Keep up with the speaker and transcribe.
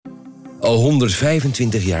Al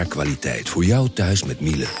 125 jaar kwaliteit voor jou thuis met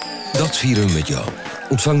Miele. Dat vieren we met jou.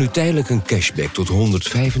 Ontvang nu tijdelijk een cashback tot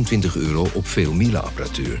 €125 op veel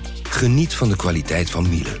Miele-apparatuur. Geniet van de kwaliteit van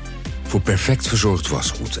Miele. Voor perfect verzorgd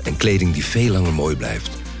wasgoed en kleding die veel langer mooi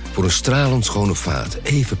blijft. Voor een stralend schone vaat,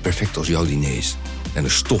 even perfect als jouw diners. En een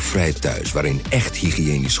stofvrij thuis waarin echt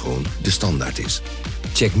hygiënisch schoon de standaard is.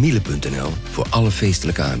 Check miele.nl voor alle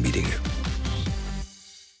feestelijke aanbiedingen.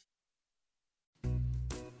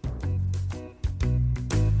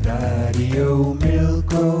 Radio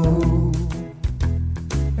Milko.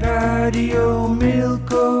 Radio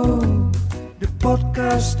Milko. De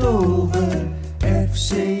podcast over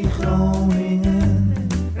FC Groningen.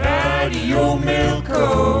 Radio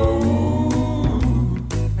Milko.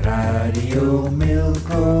 Radio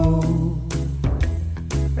Milko.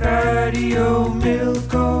 Radio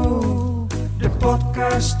Milko. De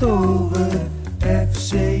podcast over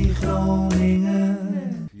FC Groningen.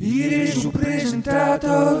 Hier is uw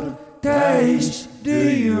presentator Thijs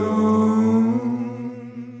de Jong.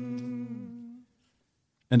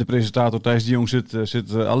 En de presentator Thijs de Jong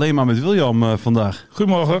zit alleen maar met William vandaag.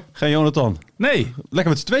 Goedemorgen. Geen Jonathan. Nee. Lekker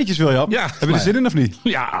met z'n tweetjes, William. Ja. Heb je er zin in of niet?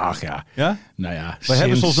 Ja, ach ja. Ja? Nou ja, Wij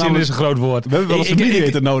hebben soms zin namelijk is een groot woord. We hebben wel eens een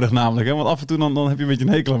mediator nodig namelijk. Hè? Want af en toe dan heb je een beetje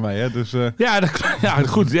een hekel aan mij. Hè? Dus, Ja,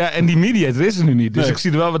 goed. Ja, en die mediator is er nu niet. Dus Nee. ik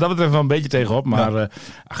zie er wel wat dat betreft wel een beetje tegenop. Maar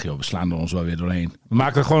ach joh, we slaan er ons wel weer doorheen. We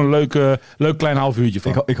maken er gewoon een leuk klein half uurtje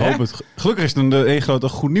van. ik hoop het. Gelukkig is het een grote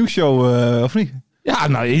goed nieuws show, of niet? Ja,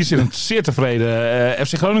 nou, hier zit een zeer tevreden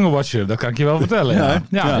FC Groningen watcher. Dat kan ik je wel vertellen.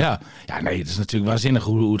 Ja, nee, het is natuurlijk waanzinnig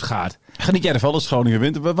hoe het gaat. Geniet jij ervan als Groningen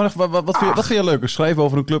wint? Wat vind je leuker? Schrijven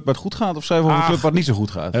over een club waar het goed gaat of schrijven over een club waar het niet zo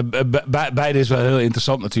goed gaat? Beide is wel heel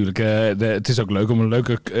interessant natuurlijk. Het is ook leuk om een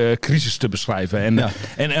leuke crisis te beschrijven.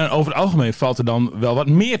 En over het algemeen valt er dan wel wat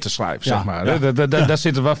meer te schrijven, zeg maar. Ja. Daar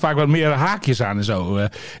zitten wel vaak wat meer haakjes aan en zo.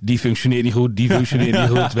 Die functioneert niet goed, die functioneert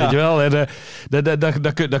niet goed, weet je wel.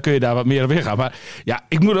 Daar kun je daar wat meer op ingaan. Maar ja,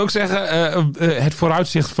 ik moet ook zeggen, het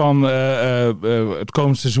vooruitzicht van het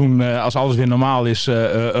komend seizoen, als alles weer normaal is,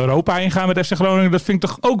 Europa ingaan met FC Groningen, dat vind ik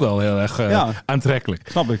toch ook wel heel erg aantrekkelijk.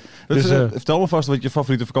 Snap ik. Dus, vertel me vast wat je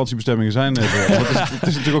favoriete vakantiebestemmingen zijn. Het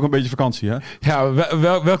is natuurlijk ook een beetje vakantie, hè? Ja,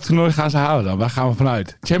 welk toernooi gaan ze halen dan? Waar gaan we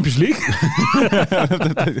vanuit? Champions League?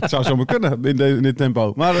 Het zou zomaar kunnen in dit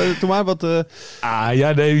tempo. Maar toen maar wat...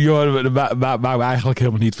 nee, joh, maakt me eigenlijk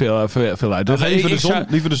helemaal niet veel uit.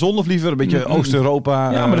 Liever de zon of liever een beetje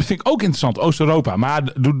Oost-Europa? Ja, maar dat vind ik ook interessant. Oost-Europa. Maar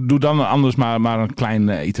doe dan anders maar een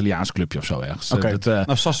klein Italiaans clubje of zo ergens. Okay.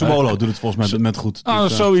 Sassuolo doet het volgens mij met goed.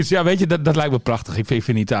 Dus, zoiets. Ja, weet je, dat lijkt me prachtig. Ik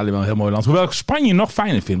vind Italië wel een heel mooi land. Hoewel ik Spanje nog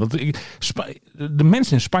fijner vind. Want de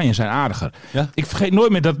mensen in Spanje zijn aardiger. Ja? Ik vergeet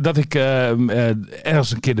nooit meer dat ik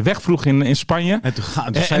ergens een keer de weg vroeg in Spanje. En toen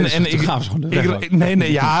gaan we gewoon de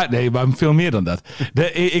weg. Nee, maar veel meer dan dat.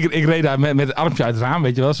 Ik reed daar met het armpje uit het raam,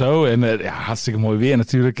 weet je wel, zo. En hartstikke mooi weer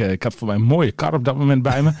natuurlijk. Ik had voor mij een mooie kar op dat moment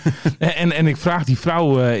bij me. en ik vraag die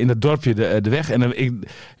vrouw in het dorpje de weg. En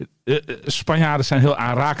Spanjaarden zijn heel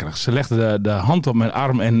aanrakerig. Ze legde de hand op mijn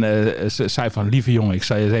arm en ze zei van, lieve jongen, ik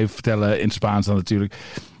zal je eens even vertellen in het Spaans dan natuurlijk.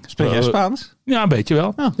 Spreek jij Spaans? Ja, een beetje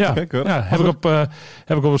wel. Heb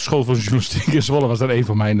ik op de school voor journalistiek in Zwolle, was dat een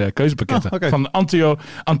van mijn keuzepakketten. Van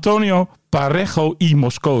Antonio Parejo y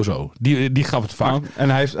Moscoso. Die gaf het vak. En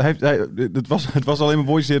het was alleen maar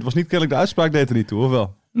voice, het was niet kennelijk de uitspraak, deed er niet toe, of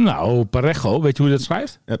wel? Nou, Parejo, weet je hoe je dat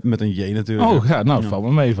schrijft? Ja, met een J natuurlijk. Oh, ja, nou, dat valt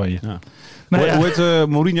me mee van je. Ja. Hoe heet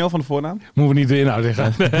Mourinho van de voornaam? Moeten we niet de inhoud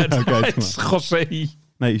zeggen. Het is José.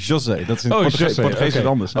 Nee, José. Dat is in Portugees wat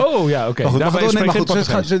anders. Hè? Oh ja, oké.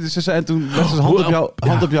 Ze zei toen legde ze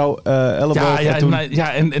hand op jouw elleboog.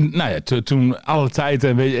 Toen alle tijd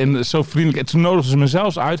en zo vriendelijk. En toen nodigden ze me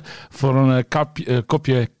zelfs uit voor een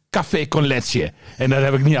kopje café con leche. En dat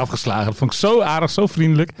heb ik niet afgeslagen. Dat vond ik zo aardig, zo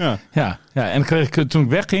vriendelijk. Ja. En toen ik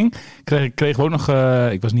wegging, kregen we ook nog...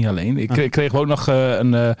 ik was niet alleen. Kregen we ook nog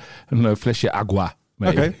een flesje agua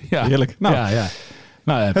mee. Oké, heerlijk. Nou, ja.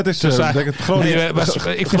 Nou, het is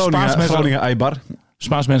Groningen Eibar.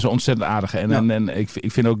 Spaans mensen ontzettend aardig. En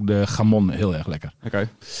ik vind ook de gamon heel erg lekker. Oké.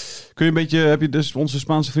 Kun je een beetje, heb je dus onze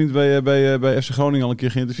Spaanse vriend bij FC Groningen al een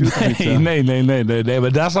keer geïnterviewd? Nee,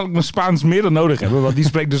 maar daar zal ik mijn Spaans meer dan nodig hebben. Want die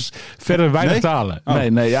spreekt dus verder weinig talen. Oh.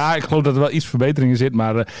 Nee, ja, ik geloof dat er wel iets verbetering in zit.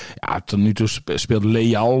 Maar tot nu toe speelt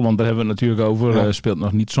Leal, want daar hebben we het natuurlijk over, speelt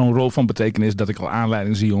nog niet zo'n rol van betekenis dat ik al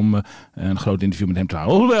aanleiding zie om een groot interview met hem te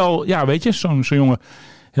houden. Hoewel, ja, weet je, zo'n jongen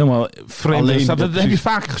helemaal vreemd. Dat heb je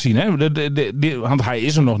vaker gezien, hè? Want hij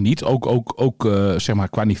is er nog niet. Ook zeg maar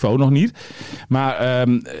qua niveau nog niet. Maar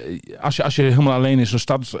als je helemaal alleen in zo'n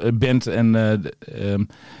stad bent en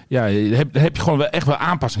heb je gewoon wel echt wel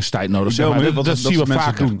aanpassingstijd nodig. Zeg maar. Dat zie je wel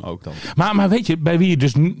vaker doen ook dan. Maar weet je, bij wie je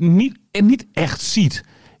dus niet echt ziet,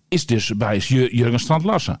 is dus bij Jurgen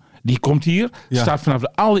Strand-Larsen. Die komt hier, staat vanaf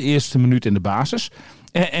de allereerste minuut in de basis.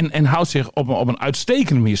 En houdt zich op een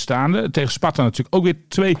uitstekende manier staande. Tegen Sparta natuurlijk ook weer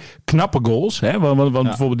 2 knappe goals. Hè? Want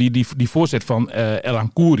bijvoorbeeld die voorzet van El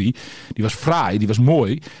Ankouri, die was fraai, die was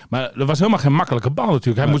mooi. Maar dat was helemaal geen makkelijke bal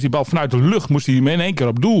natuurlijk. Hij moest die bal vanuit de lucht in één keer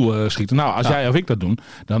op doel schieten. Nou, als jij of ik dat doen,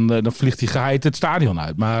 dan vliegt hij geheid het stadion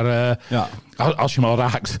uit. Maar als je hem al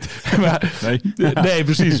raakt. Nee,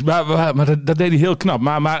 precies. Maar dat deed hij heel knap.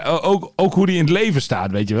 Maar ook hoe hij in het leven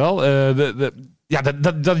staat, weet je wel.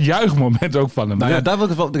 Dat juichmoment ook van hem. Nou ja, daar wil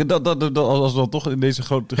ik wel. Als we dan toch in deze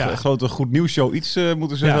grote goed nieuws show iets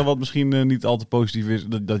moeten zeggen, wat misschien niet al te positief is,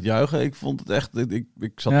 dat juichen. Ik vond het echt.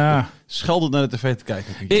 Ik zat scheldend naar de tv te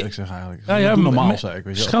kijken. Ik zeg eigenlijk. Doe normaal, zei ik.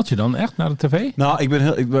 Weet je scheld je dan echt naar de tv? Nou,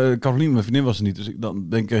 Caroline, mijn vriendin was er niet, dus dan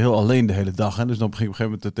ben ik heel alleen de hele dag. Hè, dus dan begin ik op een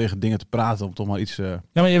gegeven moment tegen dingen te praten om toch maar iets. Ja,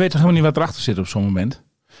 maar je weet toch helemaal niet wat erachter zit op zo'n moment?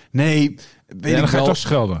 Nee, dan ga je toch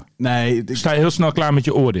schelden. Nee, sta je heel snel klaar met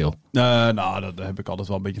je oordeel? Nou, daar heb ik altijd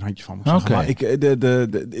wel een beetje een handje van. Maar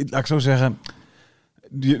laat ik zo zeggen.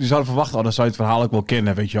 Je zou verwachten, dan zou je het verhaal ook wel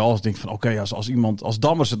kennen, weet je wel. Als ik denk van, als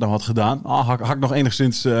Dammers het nou had gedaan, had ik nog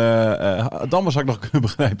enigszins, Dammers had ik nog kunnen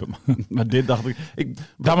begrijpen. Maar dit dacht ik.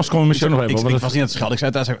 Dammers komen misschien nog even. Ik was niet aan het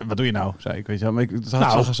schelden. Ik zei, wat doe je nou? Zei ik, weet je wel.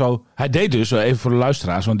 Maar zo. Hij deed dus, even voor de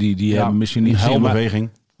luisteraars, want die hebben misschien niet gezien. Een beweging.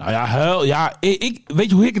 Nou ja, weet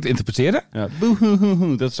je hoe ik het interpreteerde? Ja,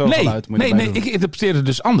 dat is zo geluid. Nee, ik interpreteerde het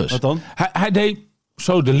dus anders. Wat dan? Hij deed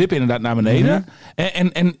zo de lippen inderdaad naar beneden. Mm-hmm.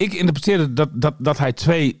 En ik interpreteerde dat hij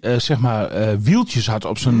 2 wieltjes had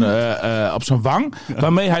op zijn wang. Ja.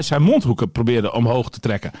 Waarmee hij zijn mondhoeken probeerde omhoog te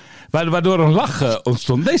trekken. Waardoor een lach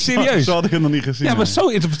ontstond. Nee, serieus. Zo had ik het nog niet gezien. Ja, maar zo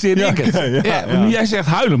interpreteerde ik het. Ja. Nu jij zegt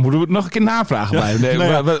huilen, moeten we het nog een keer navragen bij hem.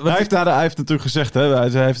 Hij heeft natuurlijk gezegd.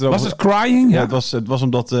 Hè, was het crying? Ja, het was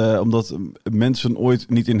omdat mensen ooit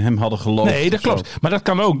niet in hem hadden geloofd. Nee, dat klopt. Zo. Maar dat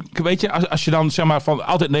kan ook. Weet je, als je dan zeg maar van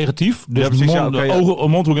altijd negatief. Dus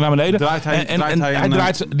mondhoeken naar beneden. Hij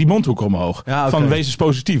draait die mondhoeken omhoog. Ja, van wees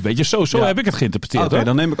positief. Weet je, zo heb ik het geïnterpreteerd. Oké,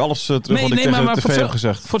 dan neem ik alles terug wat ik tegen tv heb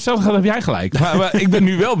gezegd. Voor hetzelfde geld heb jij gelijk. Maar ik ben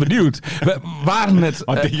nu wel benieuwd. Waren het...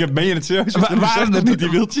 ben je het serieus? Waren het die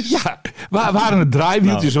wieltjes? Ja, waren het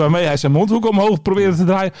draaiwieltjes waarmee hij zijn mondhoek omhoog probeerde te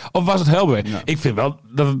draaien? Of was het helder? Ja. Ik vind wel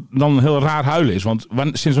dat het dan heel raar huilen is. Want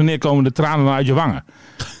sinds wanneer komen de tranen dan uit je wangen?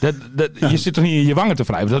 Je zit toch niet in je wangen te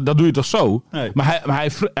wrijven? Dat doe je toch zo? Nee. Maar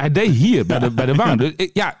hij deed hier bij de wangen.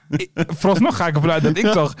 Dus vooralsnog ga ik ervan uit dat ik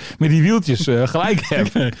toch met die wieltjes gelijk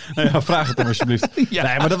heb. Nou ja, vraag het dan alsjeblieft. Ja.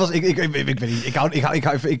 Nee, maar dat was... Ik weet niet.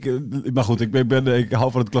 Maar goed, ik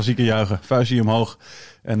hou van het klassieke juichen. Vuistje omhoog.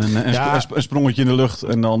 En een sprongetje in de lucht.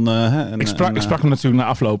 En dan, ik sprak hem natuurlijk na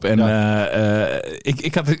afloop. En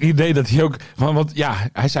ik had het idee dat hij ook... Want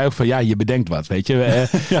hij zei ook van je bedenkt wat, weet je.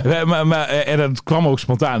 Maar dat kwam ook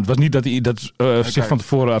spontaan. Het was niet dat hij dat zich van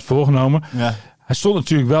tevoren had voorgenomen. Ja. Hij stond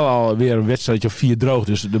natuurlijk wel alweer een wedstrijdje of 4 droog.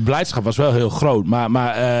 Dus de blijdschap was wel heel groot.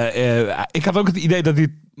 Maar ik had ook het idee dat hij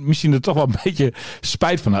misschien er toch wel een beetje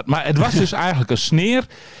spijt van had. Maar het was dus eigenlijk een sneer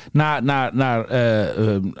naar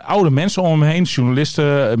oude mensen om hem heen.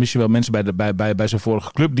 Journalisten, misschien wel mensen bij zijn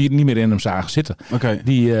vorige club die niet meer in hem zagen zitten. Okay.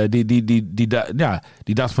 Die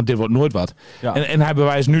dachten van dit wordt nooit wat. Ja. En hij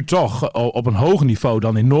bewijst nu toch op een hoger niveau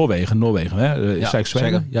dan in Noorwegen. Noorwegen, hè? Is hij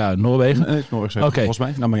Zweden? Ja, Noorwegen. Nee, Noorwegen, volgens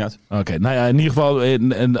mij. Nou, maar niet uit. Oké, nou ja, in ieder geval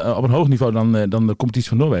op een hoog niveau dan de competitie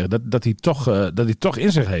van Noorwegen. Dat hij toch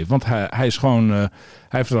in zich heeft. Want hij is gewoon... hij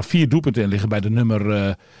heeft er 4 doelpunten in liggen bij de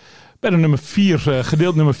nummer 4,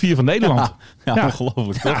 gedeeld nummer 4 van Nederland. Ja,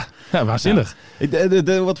 ongelooflijk. Ja, waanzinnig.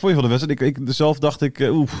 Wat vond je van de wedstrijd? Zelf dacht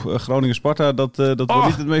ik, Groningen-Sparta, dat wordt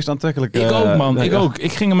niet het meest aantrekkelijke. Ik ook, man. Ik ook.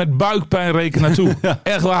 Ik ging er met buikpijn rekenen naartoe. Ja.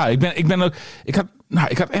 Echt waar.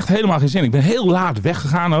 Ik had echt helemaal geen zin. Ik ben heel laat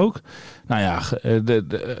weggegaan ook. Nou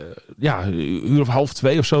ja, uur of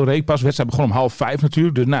 1:30 of zo reed pas. De wedstrijd begon om 4:30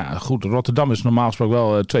 natuurlijk. Dus goed, Rotterdam is normaal gesproken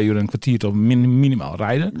wel 2 uur en een kwartier tot minimaal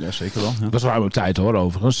rijden. Ja, zeker wel. Ja. Dat was ruim op tijd hoor,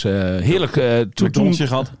 overigens. Heerlijk. Toen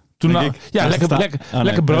gehad.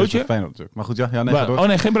 Lekker broodje. Nee, fijn natuurlijk. Maar goed,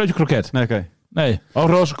 geen broodje kroket. Nee, oké. Nee.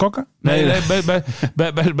 Roze kokken? Nee.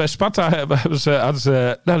 Bij Sparta hadden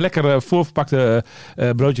ze lekker voorverpakte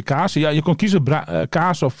broodje kaas. Ja, je kon kiezen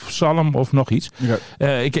kaas of zalm of nog iets.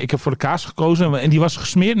 Okay. Ik heb voor de kaas gekozen. En die was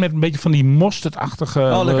gesmeerd met een beetje van die mosterdachtige...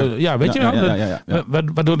 weet je wel?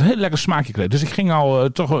 Waardoor het een heel lekker smaakje kreeg. Dus ik ging al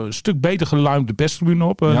toch een stuk beter geluimd de perstribune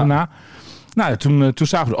op daarna. Nou, toen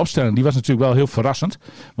zagen we de opstelling. Die was natuurlijk wel heel verrassend.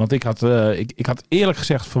 Want ik had eerlijk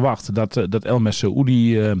gezegd verwacht dat El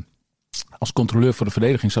Messoudi als controleur voor de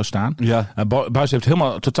verdediging zou staan. Ja. Buijs heeft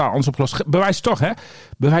helemaal totaal anders opgelost. Bewijs toch, hè?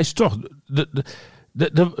 Bewijs toch.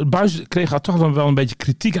 De Buijs kreeg toch wel een beetje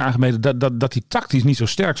kritiek aangemeten dat hij tactisch niet zo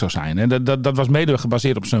sterk zou zijn. En dat was mede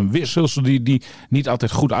gebaseerd op zijn wissels die niet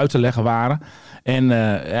altijd goed uit te leggen waren. En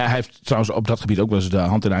hij heeft trouwens op dat gebied ook wel eens de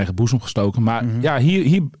hand in eigen boezem gestoken. Maar ja,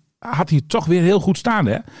 hier had hij toch weer heel goed staan,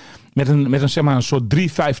 hè? Met een zeg maar een soort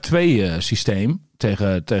 3-5-2 systeem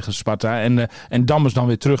tegen Sparta. En Dammers dan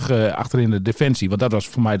weer terug achterin de defensie. Want dat was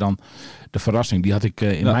voor mij dan de verrassing. Die had ik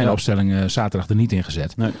in mijn opstelling zaterdag er niet in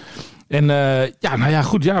gezet. Nee. En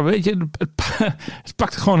goed, ja, weet je, het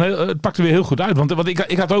pakte weer heel goed uit. Want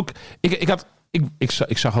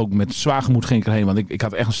ik zag ook met zwaar gemoed ging ik erheen. Want ik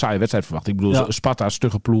had echt een saaie wedstrijd verwacht. Ik bedoel, Sparta,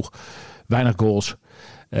 stugge ploeg, weinig goals.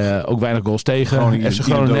 Ook weinig goals tegen. FC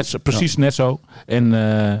Groningen net zo. En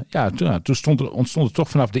toen ontstond er toch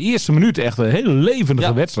vanaf de eerste minuut echt een hele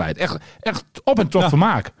levendige wedstrijd. Echt op en top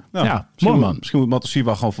vermaak. Ja, mooi man. Misschien moet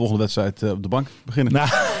Matosiwa gewoon volgende wedstrijd op de bank beginnen. Nou,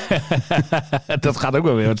 dat gaat ook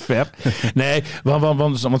wel weer wat ver. Nee,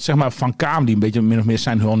 want zeg maar Van Kaam die een beetje min of meer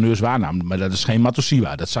zijn honneurs waarnam. Maar dat is geen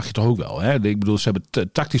Matosiwa. Dat zag je toch ook wel. Hè? Ik bedoel, ze hebben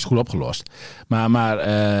het tactisch goed opgelost.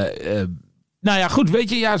 Nou ja, goed, weet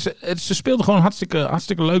je, ja, ze speelden gewoon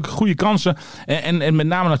hartstikke leuke, goede kansen. En met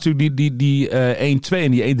name natuurlijk die 1-2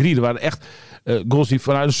 en die 1-3, er waren echt goals die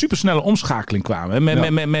vanuit een supersnelle omschakeling kwamen.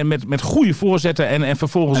 Met goede voorzetten en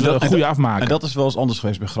vervolgens goede afmaken. En dat is wel eens anders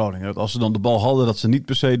geweest bij Groningen. Dat als ze dan de bal hadden, dat ze niet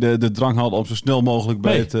per se de drang hadden om zo snel mogelijk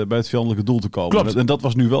bij het vijandelijke doel te komen. Klopt. En dat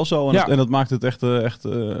was nu wel zo. En dat maakt het echt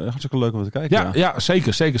hartstikke leuk om te kijken. Ja,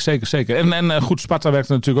 zeker. En goed, Sparta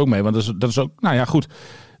werkte natuurlijk ook mee. Want dat is ook, nou ja, goed.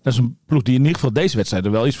 Dat is een ploeg die in ieder geval deze wedstrijd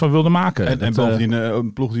er wel iets van wilde maken. En bovendien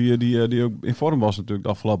een ploeg die ook in vorm was natuurlijk de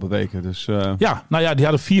afgelopen weken. Dus, Ja, nou ja, die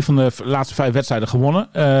hadden 4 van de laatste 5 wedstrijden gewonnen.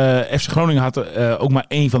 FC Groningen had ook maar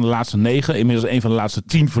 1 van de laatste 9. Inmiddels 1 van de laatste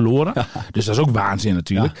 10 verloren. Ja. Dus dat is ook waanzin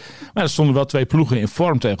natuurlijk. Ja. Maar er stonden wel 2 ploegen in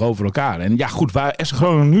vorm tegenover elkaar. En ja goed, waar FC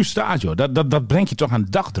Groningen nu staat, joh, dat brengt je toch aan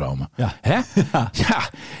dagdromen. Ja. Hè? Ja.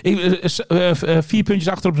 4 puntjes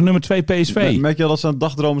achter op de nummer 2 PSV. Merk je al dat ze aan het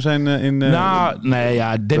dagdromen zijn in... nee,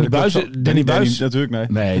 ja... Danny Buijs natuurlijk,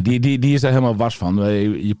 nee, die is daar helemaal was van.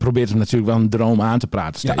 Je probeert hem natuurlijk wel een droom aan te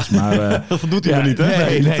praten steeds. Ja. Maar, dat doet hij niet, hè?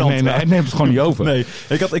 Nee, hij neemt het gewoon niet over. Nee.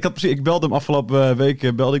 Ik belde hem afgelopen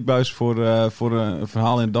week, Buijs voor een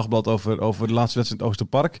verhaal in het dagblad over de laatste wedstrijd in het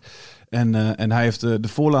Oosterpark. En hij heeft de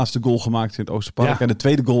voorlaatste goal gemaakt in het Oosterpark en de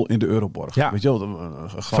tweede goal in de Euroborg. Ja. Weet je wel?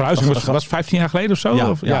 Verhuizing was 15 jaar geleden of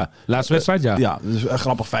zo? Ja. Laatste wedstrijd, ja. Ja, dus een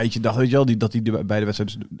grappig feitje. Weet je wel, dat hij bij de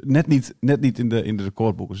wedstrijd net niet in de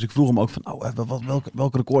recordboeken. Dus ik vroeg hem ook van,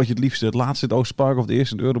 welk record je het liefste? Het laatste in het Oosterpark of het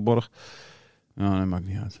eerste in de Euroborg? Nou, dat maakt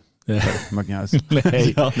niet uit. Maakt niet uit.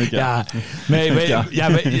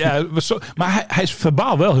 Maar hij is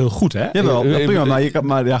verbaal wel heel goed, hè? Jawel, prima.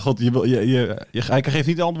 Maar hij geeft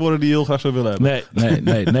niet de antwoorden die je heel graag zou willen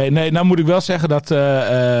hebben. Nee. Nou moet ik wel zeggen dat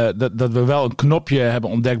we wel een knopje hebben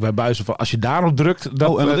ontdekt bij Buijs. Als je daarop drukt,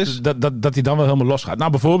 dat hij dan wel helemaal los gaat.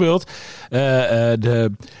 Nou, bijvoorbeeld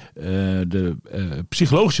de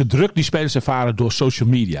psychologische druk die spelers ervaren door social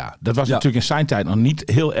media. Dat was natuurlijk in zijn tijd nog niet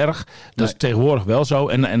heel erg. Dat is tegenwoordig wel zo.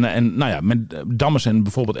 En nou ja, met Dammers en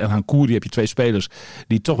bijvoorbeeld Elhan Koeri heb je 2 spelers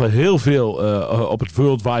die toch wel heel veel op het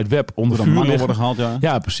World Wide Web onder vuur liggen. Worden gehaald,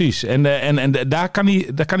 ja, precies. En daar kan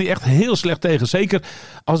hij echt heel slecht tegen. Zeker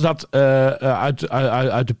als dat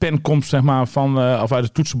uit de pen komt, zeg maar, of uit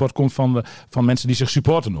het toetsenbord komt van mensen die zich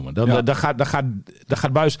supporter noemen. Daar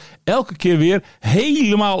gaat Buijs elke keer weer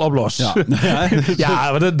helemaal op los.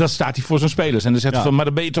 Ja, maar dan staat hij voor zijn spelers. En dan zegt hij van, maar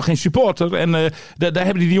dan ben je toch geen supporter? En daar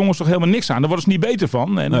hebben die jongens toch helemaal niks aan. Daar worden ze niet beter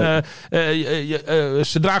van. En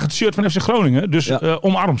ze dragen het shirt van FC Groningen. Dus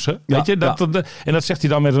omarm ze. Weet je? En dat zegt hij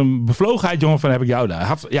dan met een bevlogenheid, jongen, van heb ik jou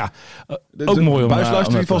daar. Ook mooi om... Buijs luistert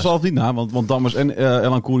in ieder geval zelf niet naar. Want Dammers en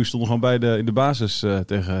Elhan Koeri stonden gewoon beide in de basis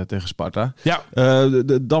tegen Sparta. Ja.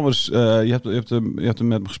 Dammers, je hebt hem met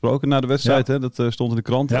hem gesproken na de wedstrijd. Hè? Dat stond in de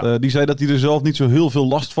krant. Ja. Die zei dat hij er zelf niet zo heel veel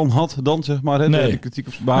last van had dan, zeg maar. Hè? Nee. De kritiek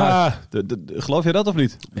op geloof jij dat of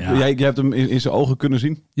niet? Ja. Jij hebt hem in zijn ogen kunnen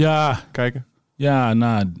zien? Ja. Kijken? Ja,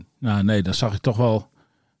 nee, dan zag ik toch wel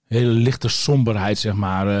hele lichte somberheid, zeg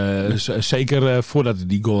maar. Zeker voordat hij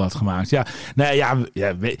die goal had gemaakt. Ja,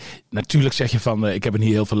 natuurlijk zeg je van, ik heb er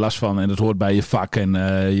niet heel veel last van en dat hoort bij je vak en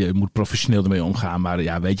je moet professioneel ermee omgaan. Maar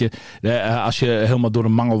ja, weet je, als je helemaal door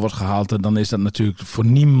een mangel wordt gehaald, dan is dat natuurlijk voor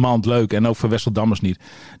niemand leuk en ook voor Wesseldammers niet.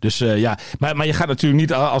 Dus maar je gaat natuurlijk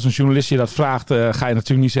niet, als een journalist je dat vraagt, ga je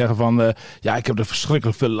natuurlijk niet zeggen van, ik heb er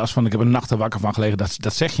verschrikkelijk veel last van, ik heb er nachten wakker van gelegen.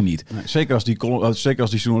 Dat zeg je niet. Nee, zeker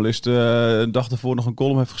als die journalist een dag ervoor nog een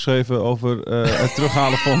column heeft geschreven over het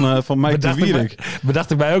terughalen van Mike Te Wierik.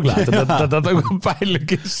 Bedacht ik mij ook later, dat ook wel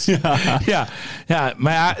pijnlijk is.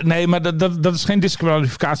 Maar dat is geen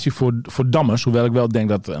disqualificatie voor Dammers. Hoewel ik wel denk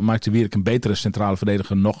dat Mike Te Wierik een betere centrale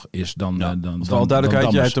verdediger nog is dan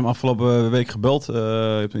duidelijkheid, jij hebt hem afgelopen week gebeld.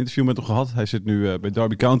 Je hebt een interview met hem gehad. Hij zit nu bij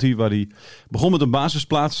Derby County, waar hij begon met een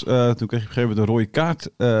basisplaats. Toen kreeg hij op een gegeven moment een rode kaart.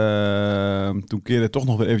 Toen keerde hij toch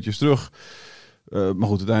nog weer eventjes terug. Maar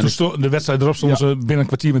goed, uiteindelijk... Toen de wedstrijd erop stond ze binnen een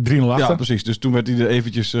kwartier met 3-0 achter. Ja, precies. Dus toen werd hij er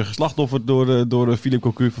eventjes geslachtofferd door Philippe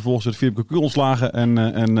Cocu. Vervolgens werd Philippe Cocu ontslagen. En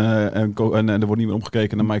er wordt niet meer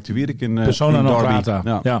omgekeken naar Mike Te Wierik in Persona non Derby.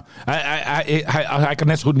 grata. Ja. Hij kan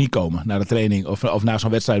net zo goed niet komen naar de training of naar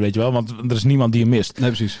zo'n wedstrijd, weet je wel. Want er is niemand die hem mist. Nee,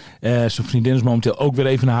 precies. Zijn vriendin is momenteel ook weer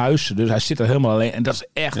even naar huis. Dus hij zit er helemaal alleen. En dat is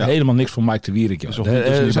echt helemaal niks voor Mike Te Wierik.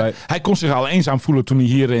 Hij kon zich al eenzaam voelen toen hij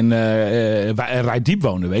hier in Rijdiep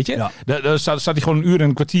woonde, weet je. Ja. Daar staat hij gewoon een uur en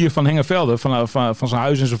een kwartier van Hengelvelde, van zijn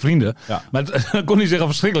huis en zijn vrienden. Ja. Maar dan kon hij zich al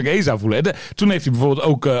verschrikkelijk eenzaam voelen. Toen heeft hij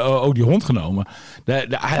bijvoorbeeld ook die hond genomen.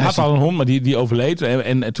 Hij had al een hond, maar die overleed.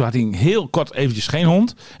 En toen had hij heel kort eventjes geen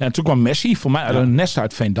hond. En toen kwam Messi, voor mij een nest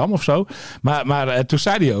uit Veendam of zo. Maar toen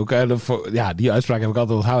zei hij ook, die uitspraak heb ik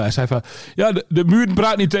altijd onthouden. Hij zei van, de muur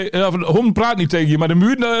praat niet tegen, de hond praat niet tegen je, maar de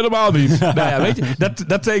muur helemaal niet. Nou ja, weet je,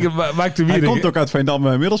 dat tekent Mike Te Wierik. Hij komt ook uit Veendam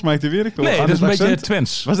inmiddels, Mike Te Wierik. Nee, dat is een beetje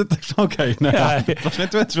Twents. Was het? Oké. Het was geen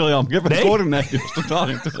Twents, William. Ik heb het gehoord. Nee, dat is totaal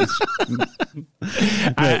niet Twents.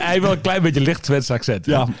 Hij heeft wel een klein beetje licht Twents accent.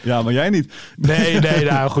 Ja, maar jij niet. Nee,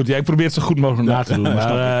 nou goed. Ik probeer het zo goed mogelijk na te doen.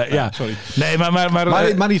 Maar, sorry. Nee, maar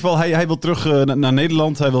in ieder geval, hij wil terug naar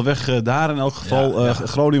Nederland. Hij wil weg daar in elk geval.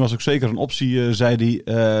 Groningen was ook zeker een optie, zei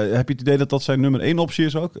hij. Heb je het idee dat zijn nummer 1 optie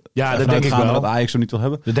is ook? Ja, dat denk ik wel. Dat Ajax zo niet wil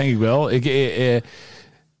hebben? Dat denk ik wel.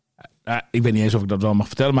 Ik weet niet eens of ik dat wel mag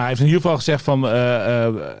vertellen. Maar hij heeft in ieder geval gezegd van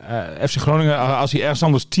FC Groningen, als hij ergens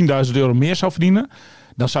anders €10.000 meer zou verdienen,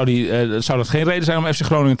 dan zou dat geen reden zijn om FC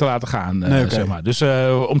Groningen te laten gaan. Zeg maar. Dus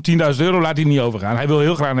om €10.000 laat hij niet overgaan. Hij wil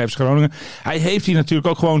heel graag naar FC Groningen. Hij heeft hier natuurlijk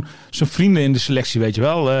ook gewoon zijn vrienden in de selectie, weet je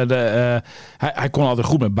wel. Hij kon altijd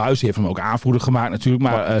goed met Buijs. Die heeft hem ook aanvoerder gemaakt natuurlijk.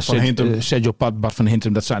 Maar Sergio Bart van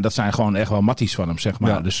Hintem, dat zijn gewoon echt wel matties van hem, zeg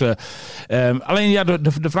maar. Ja. Dus, alleen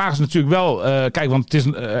de vraag is natuurlijk wel, kijk, want het is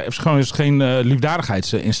FC Groningen is geen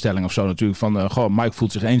liefdadigheidsinstelling of zo natuurlijk. Van, Mike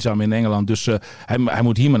voelt zich eenzaam in Engeland, dus hij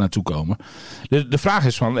moet hier maar naartoe komen. De vraag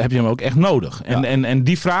is van, heb je hem ook echt nodig? En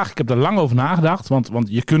die vraag, ik heb er lang over nagedacht. Want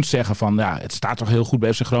je kunt zeggen van, het staat toch heel goed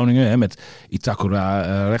bij FC Groningen. Hè, met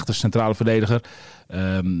Itakura, rechter centrale verdediger.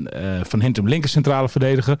 Van Hintem linker centrale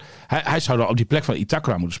verdediger. Hij zou dan op die plek van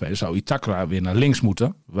Itakura moeten spelen. Zou Itakura weer naar links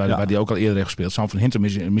moeten. Waar die ook al eerder heeft gespeeld. Zou Van Hintem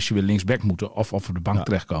misschien weer linksback moeten. Of op de bank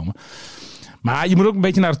terechtkomen. Maar je moet ook een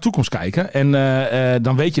beetje naar de toekomst kijken. En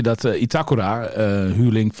dan weet je dat Itakura,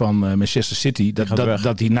 huurling van Manchester City,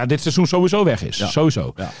 dat die na dit seizoen sowieso weg is. Ja.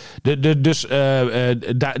 Sowieso. Ja. Dus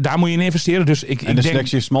daar moet je in investeren. Dus ik de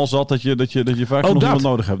selectie is smal zat dat je vaak nog iemand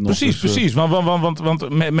nodig hebt. Precies. Want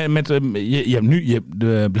je hebt nu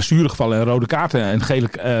de blessuregevallen en rode kaarten en gele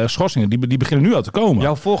schorsingen. Die beginnen nu al te komen.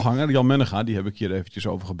 Jouw voorganger, Jan Mennega, die heb ik hier eventjes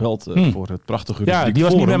over gebeld voor het prachtige die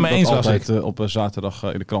was niet met me eens. Dat altijd op zaterdag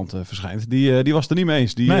in de krant verschijnt. Die was het er niet mee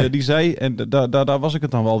eens. Die zei, en daar was ik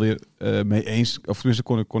het dan wel weer mee eens. Of tenminste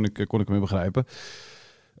kon ik hem mee begrijpen.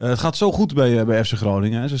 Het gaat zo goed bij FC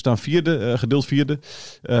Groningen. Hè. Ze staan gedeeld vierde.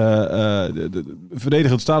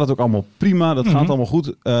 Verdedigend staat het ook allemaal prima. Dat gaat allemaal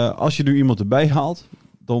goed. Als je nu iemand erbij haalt,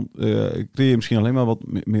 dan creëer je misschien alleen maar wat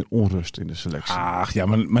meer onrust in de selectie. Ach ja,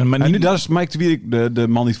 maar en nu daar is Mike Te Wierik de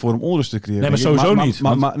man niet voor om onrust te creëren. Nee, maar sowieso niet.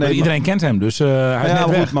 Maar iedereen kent hem, dus hij is net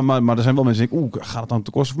weg. Maar er zijn wel mensen die denken, gaat het dan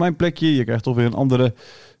ten koste van mijn plekje? Je krijgt toch weer een andere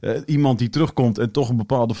iemand die terugkomt en toch een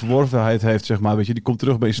bepaalde verworvenheid heeft, zeg maar. Weet je, die komt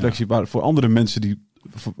terug bij een selectie waar voor andere mensen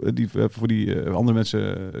andere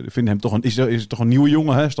mensen vinden hem toch is toch een nieuwe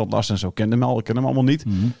jongen. Hè? Stad Lars en zo kennen hem allemaal niet.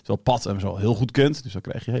 Terwijl Pat hem zo heel goed kent. Dus dan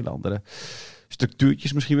krijg je hele andere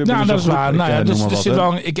structuurtjes misschien weer. Nou, dat is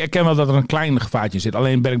waar. Ik herken wel dat er een klein gevaartje zit.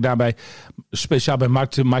 Alleen ben ik daarbij, speciaal bij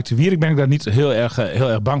Mike Te Wierik, ben ik daar niet heel erg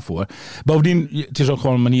bang voor. Bovendien, het is ook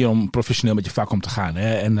gewoon een manier om professioneel met je vak om te gaan.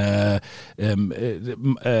 Hè. En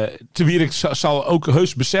Te Wierik zal ook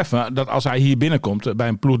heus beseffen dat als hij hier binnenkomt bij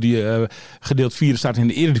een ploeg die gedeeld 4 staat in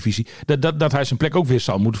de Eredivisie, dat hij zijn plek ook weer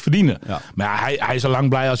zal moeten verdienen. Ja. Maar hij is al lang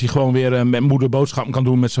blij als hij gewoon weer met moeder boodschappen kan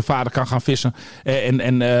doen, met zijn vader kan gaan vissen.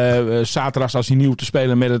 En zaterdags als hij nieuw te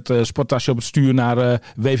spelen met het sporttasje op het stuur naar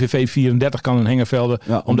WVV 34 kan in Hengelvelde.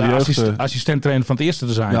 Ja, om daar assistent-trainer van het eerste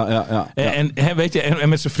te zijn. En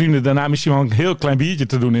met zijn vrienden daarna misschien wel een heel klein biertje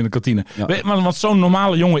te doen in de kantine. Ja. Want zo'n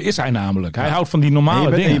normale jongen is hij namelijk. Hij houdt van die normale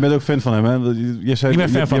dingen. En je bent ook fan van hem, hè? Ik ben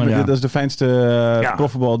fan van hem, ja. Dat is de fijnste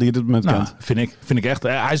profvoetbal die je dit moment kent. Vind ik echt.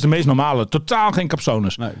 Hij is de meest normale. Totaal geen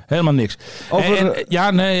capsones. Nee. Helemaal niks. Ik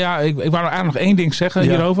wou eigenlijk nog één ding zeggen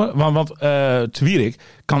hierover. Want Te Wierik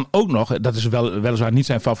kan ook nog, dat is weliswaar niet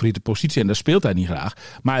zijn favoriete positie en daar speelt hij niet graag.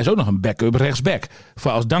 Maar hij is ook nog een backup rechtsback.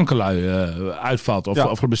 Voor als Dankelui uitvalt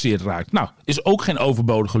of geblesseerd raakt. Nou, is ook geen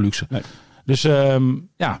overbodige luxe. Nee. Dus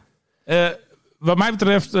wat mij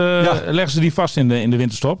betreft leggen ze die vast in de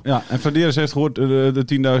winterstop. Ja, en Verderes heeft gehoord, de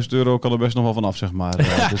 €10.000 kan er best nog wel van af, zeg maar.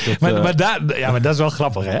 Dus dat, maar dat is wel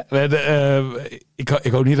grappig, hè?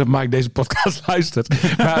 Ik hoop niet dat Mike deze podcast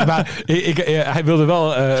luistert. maar hij wilde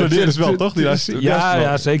wel... Verderes wel, toch? Die luistert,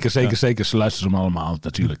 ja, zeker. Ze luisteren hem allemaal,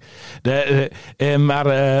 natuurlijk.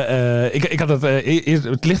 Ik had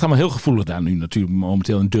het ligt allemaal heel gevoelig daar nu natuurlijk,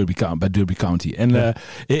 momenteel in bij Derby County. En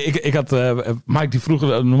ik had... Mike die vroeg,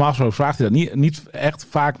 normaal gesproken vraagt hij dat niet echt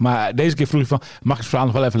vaak, maar deze keer vroeg hij van, mag ik het verhaal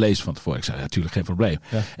nog wel even lezen van tevoren? Ik zei, natuurlijk geen probleem.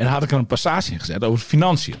 Ja. En dan had ik er een passage in gezet over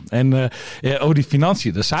financiën. En over die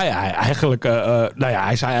financiën, daar zei hij eigenlijk,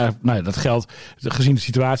 dat geld, gezien de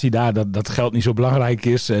situatie daar, dat geld niet zo belangrijk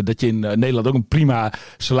is, dat je in Nederland ook een prima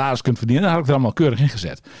salaris kunt verdienen, daar had ik er allemaal keurig in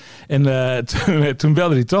gezet. En toen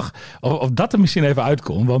belde hij toch of dat er misschien even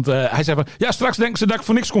uitkomt, want hij zei van, ja, straks denken ze dat ik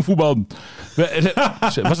voor niks kon voetballen.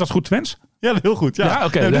 Was dat goed, Twents? Ja, heel goed. Ja,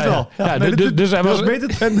 oké. Dit wel. Dus hij was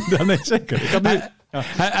beter dan nee, zeker.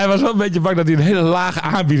 Hij was wel een beetje bang dat hij een hele lage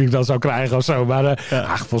aanbieding dan zou krijgen of zo. Maar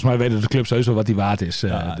volgens mij weten de clubs heus wel wat hij waard is.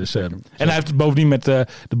 En hij heeft bovendien met de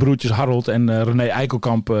broertjes Harold en René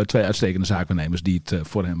Eikelkamp 2 uitstekende zaakwaarnemers die het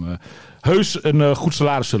voor hem heus een goed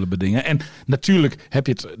salaris zullen bedingen. En natuurlijk heb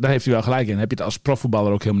je het, daar heeft hij wel gelijk in, heb je het als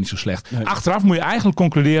profvoetballer ook helemaal niet zo slecht. Nee. Achteraf moet je eigenlijk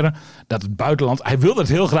concluderen dat het buitenland, hij wilde het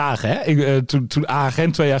heel graag. Hè? Toen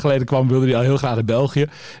Agent 2 jaar geleden kwam, wilde hij al heel graag in België.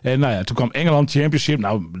 En toen kwam Engeland Championship.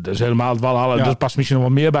 Nou, dat is helemaal het walhalla. Dat past misschien nog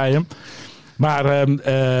wel meer bij hem. Maar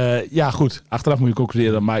goed. Achteraf moet je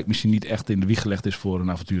concluderen dat Mike misschien niet echt in de wieg gelegd is voor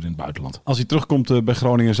een avontuur in het buitenland. Als hij terugkomt bij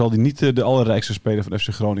Groningen zal hij niet de allerrijkste speler van FC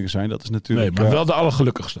Groningen zijn. Dat is natuurlijk... Nee, maar wel de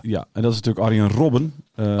allergelukkigste. Ja, en dat is natuurlijk Arjen Robben.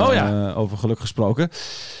 Over geluk gesproken.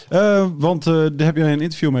 Want daar heb je een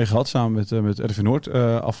interview mee gehad samen met RV Noord.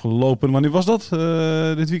 Afgelopen, wanneer was dat?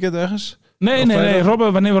 Dit weekend ergens? Nee.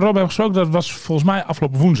 Robben, wanneer we Robben hebben gesproken, dat was volgens mij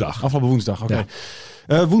afgelopen woensdag. Afgelopen woensdag, oké. Ja.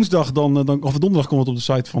 Woensdag of donderdag komt het op de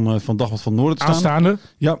site van Dagblad van Noorden te staan. Aanstaande.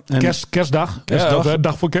 Ja. En Kerstdag.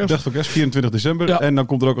 Dag voor kerst. Dag voor kerst, 24 december. Ja. En dan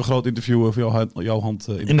komt er ook een groot interview over jouw hand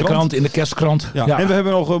in de krant. In de kerstkrant. Ja. En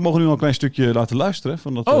we mogen nu al een klein stukje laten luisteren.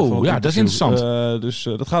 Van dat dat is interessant. Dus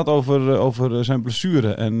dat gaat over zijn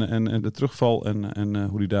blessure en de terugval en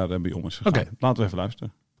hoe die daar bij om is gegaan. Laten we even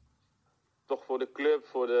luisteren. Toch voor de club,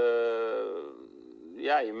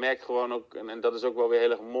 je merkt gewoon ook, en dat is ook wel weer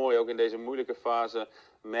heel erg mooi, ook in deze moeilijke fase,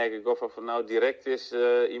 merk ik of het nou direct is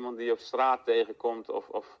iemand die je op straat tegenkomt,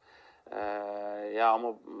 of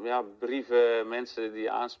allemaal brieven, mensen die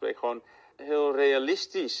je aanspreekt, gewoon heel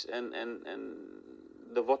realistisch. En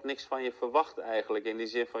er wordt niks van je verwacht eigenlijk, in die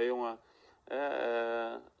zin van, jongen,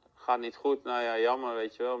 gaat niet goed, nou ja, jammer,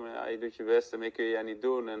 weet je wel, maar je doet je best en meer kun je niet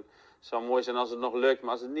doen. En het zou mooi zijn als het nog lukt,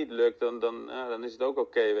 maar als het niet lukt, dan is het ook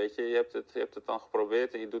oké, weet je. Je hebt het dan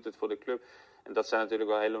geprobeerd en je doet het voor de club. En dat zijn natuurlijk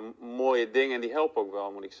wel hele mooie dingen en die helpen ook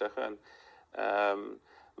wel, moet ik zeggen.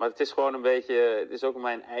 Maar het is gewoon een beetje, het is ook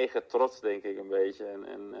mijn eigen trots, denk ik, een beetje.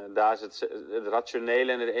 En daar is het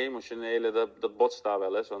rationele en het emotionele, dat botst daar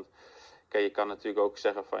wel eens. Want je kan natuurlijk ook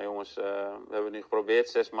zeggen van, jongens, we hebben het nu geprobeerd,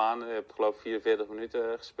 6 maanden. Je hebt geloof ik 44 minuten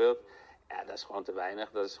gespeeld. Ja, dat is gewoon te weinig.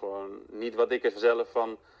 Dat is gewoon niet wat ik er zelf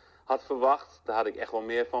van had verwacht. Daar had ik echt wel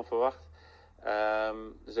meer van verwacht.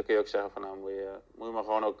 Dus dan kun je ook zeggen van, nou moet je maar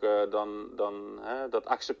gewoon ook dat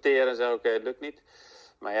accepteren en zeggen, oké, het lukt niet.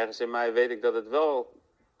 Maar ergens in mij weet ik dat het wel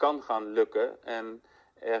kan gaan lukken. En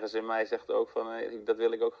ergens in mij zegt ook van, dat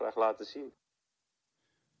wil ik ook graag laten zien.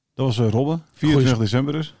 Dat was Robben, 24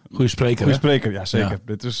 december dus. Goeie spreker, Goeie spreker, ja zeker.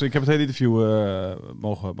 Ja. Ik heb het hele interview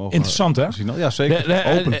mogen interessant, hè? zien. Ja,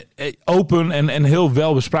 zeker. Open en heel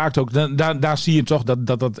wel bespraakt ook. Daar zie je toch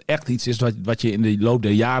dat echt iets is wat je in de loop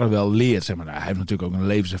der jaren wel leert. Zeg maar. Nou, hij heeft natuurlijk ook een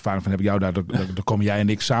levenservaring van heb ik jou daar komen jij en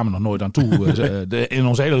ik samen nog nooit aan toe. In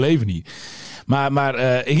ons hele leven niet.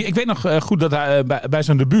 Maar ik weet nog goed dat hij bij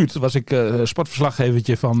zijn debuut was ik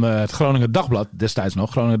sportverslaggevertje van het Groninger Dagblad, destijds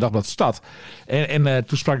nog, Groninger Dagblad Stad. En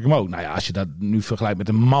toen sprak ik hem ook. Nou ja, als je dat nu vergelijkt met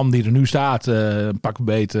een man die er nu staat, pak een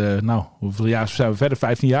beet, hoeveel jaar zijn we verder?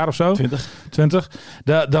 15 jaar of zo? 20.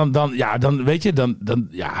 Dan weet je,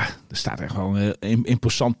 er staat er gewoon een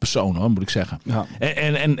imposant persoon, hoor, moet ik zeggen. Ja.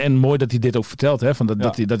 En mooi dat hij dit ook vertelt, hè,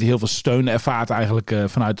 dat hij heel veel steun ervaart eigenlijk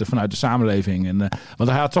vanuit de samenleving. Want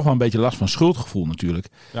hij had toch wel een beetje last van schuldgevoel natuurlijk.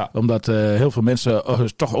 Ja. Omdat heel veel mensen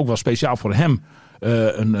toch ook wel speciaal voor hem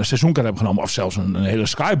een seizoenkaart hebben genomen. Of zelfs een hele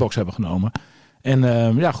skybox hebben genomen.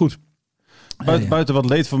 En goed. Buiten wat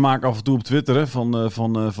leedvermaak af en toe op Twitter, hè,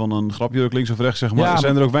 van een grapje links of rechts, zeg maar. Ja,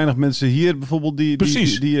 zijn er ook weinig mensen hier bijvoorbeeld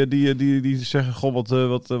die zeggen, goh,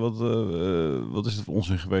 wat is het voor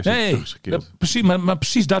onzin geweest? Nee, precies, maar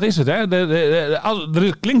precies dat is het. Hè.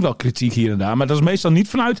 Er klinkt wel kritiek hier en daar, maar dat is meestal niet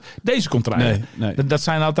vanuit deze contraien. Nee. Dat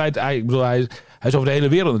zijn altijd, ik bedoel, hij is over de hele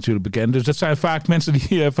wereld natuurlijk bekend. Dus dat zijn vaak mensen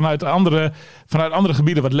die vanuit andere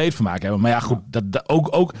gebieden wat leedvermaak hebben. Maar ja, goed,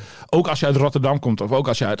 ook als je uit Rotterdam komt, of ook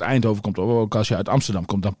als je uit Eindhoven komt, of ook als je uit Amsterdam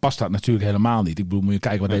komt, dan past dat natuurlijk helemaal niet. Ik bedoel, moet je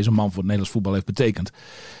kijken wat deze man voor het Nederlands voetbal heeft betekend.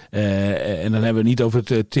 En dan hebben we het niet over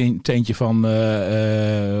het teentje van,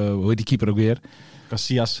 hoe heet die keeper ook weer?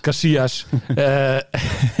 Casillas.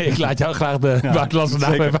 Ik laat jou graag de buitenlandse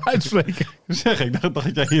naam even uitspreken. Ik dacht dat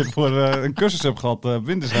jij hiervoor een cursus hebt gehad,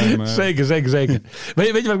 Wintersheim. Zeker. Weet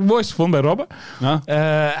je wat ik het mooiste vond bij Robben? Ja?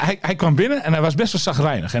 Hij kwam binnen en hij was best wel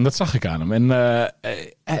chagrijnig. En dat zag ik aan hem. En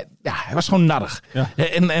hij was gewoon narrig. Ja.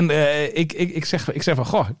 Ik zeg van,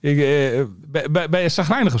 goh, ben je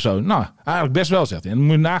chagrijnig of zo? Nou, eigenlijk best wel, zegt hij. En dan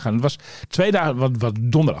moet je nagaan. Het was 2 dagen, wat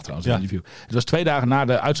donderdag trouwens, in het interview. Het was 2 dagen na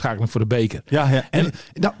de uitschakeling voor de beker. Ja.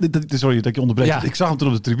 Sorry dat ik je onderbreek. Ja. Ik zag hem toen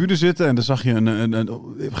op de tribune zitten en dan zag je op een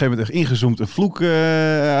gegeven moment echt ingezoomd een vloek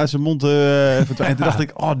uit zijn mond. En toen dacht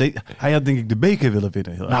ik, hij had denk ik de beker willen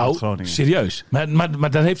winnen. Heel Groningen. Serieus.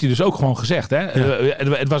 Maar dat heeft hij dus ook gewoon gezegd. Hè? Ja.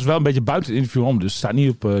 Het was wel een beetje buiten het interview om, dus het staat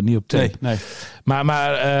niet op tape. Nee. Maar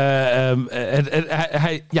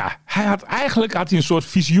hij had een soort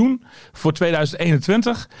visioen voor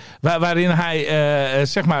 2021, waarin hij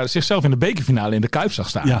zichzelf in de bekerfinale in de Kuip zag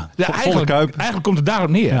staan. Ja, volle Kuip. Eigenlijk komt het daarop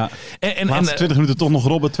neer. Ja. Laatste 20 minuten toch nog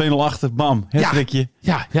Robben, 2-0 achter, bam, hattrickje.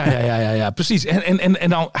 Ja, precies. En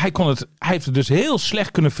dan, hij heeft het dus heel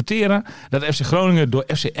slecht kunnen verteren dat FC Groningen door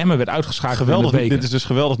FC Emmen werd uitgeschakeld. Geweldig, in de beker. Dit is dus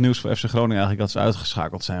geweldig nieuws voor FC Groningen eigenlijk dat ze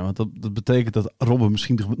uitgeschakeld zijn. Want dat betekent dat Robben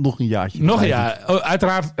misschien nog een jaartje... Nog een jaar.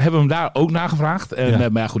 Uiteraard hebben we hem daar ook nagevraagd.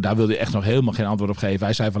 Maar goed, daar wilde hij echt nog helemaal geen antwoord op geven.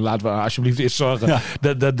 Hij zei van, laten we alsjeblieft eerst zorgen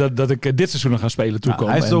dat ik dit seizoen nog ga spelen toekom.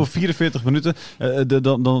 Hij is over 44 minuten.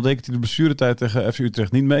 Dan rekent hij de blessuretijd tegen FC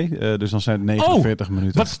Utrecht niet mee. Dus dan zijn het 49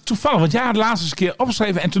 minuten. Wat toevallig, want jij had laatst eens een keer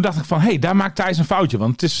opgeschreven en toen dacht ik van, daar maakt Thijs een foutje.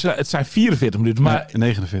 Want het zijn 44 minuten. Maar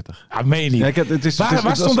 49. Ja, meen je niet.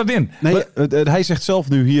 Waar stond dat in? Nee, hij zegt zelf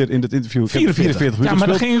nu hier in het interview 44 minuten. Ja, maar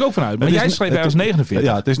daar ging ik ook vanuit. Maar jij schreef ergens 49.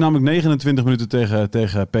 Ja, het is namelijk 29 minuten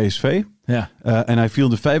tegen PSV. Ja. En hij viel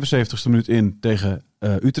de 75ste minuut in tegen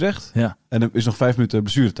Utrecht. Ja. En er is nog 5 minuten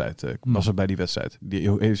blessuretijd was er bij die wedstrijd.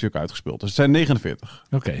 Die heeft hij ook uitgespeeld. Dus het zijn 49.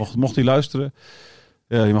 Okay. Mocht hij luisteren,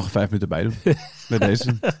 je mag er 5 minuten bij doen. Bij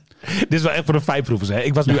deze. Dit is wel echt voor de fijnproevers, hè?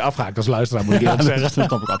 Ik was nu afgehaakt als luisteraar, moet ik eerlijk zeggen. Dat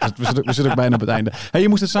snap ik altijd. We zitten ook bijna op het einde. Hey, je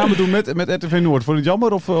moest het samen doen met RTV Noord. Vond je het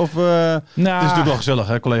jammer? Of het is natuurlijk wel gezellig,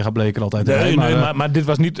 hè? Collega Bleker altijd. Nee, maar dit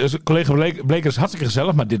was niet... Collega Bleker is hartstikke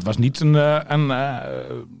gezellig, maar dit was niet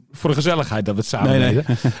voor de gezelligheid dat we het samen deden.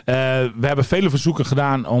 We hebben vele verzoeken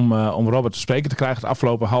gedaan om Robben te spreken te krijgen het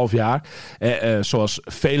afgelopen half jaar. Zoals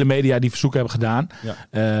vele media die verzoeken hebben gedaan.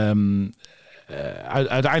 Ja.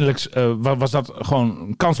 Uiteindelijk was dat gewoon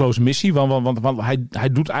een kansloze missie. Want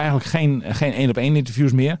hij doet eigenlijk geen 1-op-1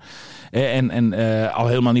 interviews meer. En al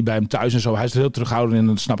helemaal niet bij hem thuis en zo. Hij is er heel terughoudend in. En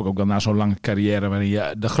dat snap ik ook wel na zo'n lange carrière. Waarin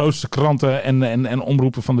je de grootste kranten en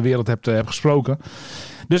omroepen van de wereld hebt gesproken.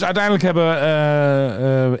 Dus uiteindelijk hebben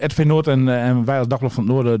RTV Noord en wij als Dagblad van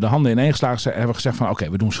het Noorden de handen ineengeslagen. Hebben gezegd van oké,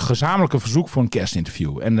 we doen een gezamenlijke verzoek voor een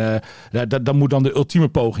kerstinterview. En dat moet dan de ultieme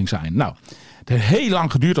poging zijn. Nou... Het heeft heel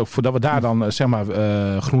lang geduurd ook voordat we daar dan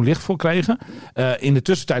groen licht voor kregen. In de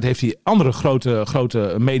tussentijd heeft hij andere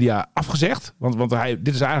grote media afgezegd. Want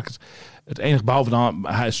dit is eigenlijk Het enige, behalve dan,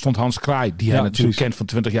 hij stond Hans Kraai, die hij natuurlijk kent van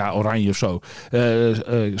 20 jaar Oranje of zo.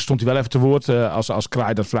 Stond hij wel even te woord. Als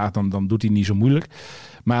Kraai dat vraagt, dan doet hij niet zo moeilijk.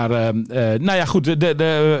 Maar goed,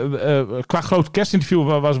 qua groot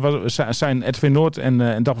kerstinterview zijn Edwin Noord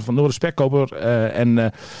en Dapper van Noorden spekkoper.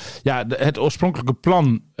 Het oorspronkelijke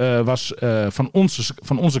plan was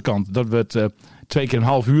van onze kant dat we het 2 keer een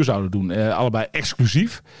half uur zouden doen. Allebei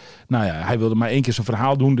exclusief. Nou ja, hij wilde maar 1 keer zijn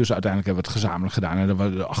verhaal doen. Dus uiteindelijk hebben we het gezamenlijk gedaan. En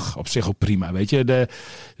dat was op zich ook prima, weet je.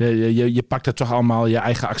 Je pakt er toch allemaal je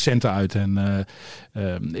eigen accenten uit. En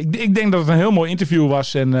ik denk dat het een heel mooi interview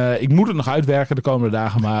was. En ik moet het nog uitwerken de komende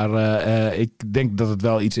dagen. Maar ik denk dat het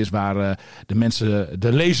wel iets is waar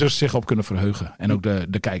de lezers zich op kunnen verheugen. En ook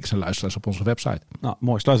de kijkers en luisteraars op onze website. Nou,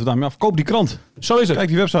 mooi. Sluiten we daarmee af. Koop die krant. Zo is het. Kijk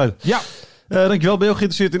die website. Ja. Dankjewel. Ben je ook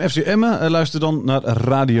geïnteresseerd in FC Emmen? Luister dan naar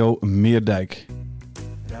Radio Meerdijk.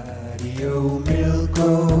 Radio Meerdijk.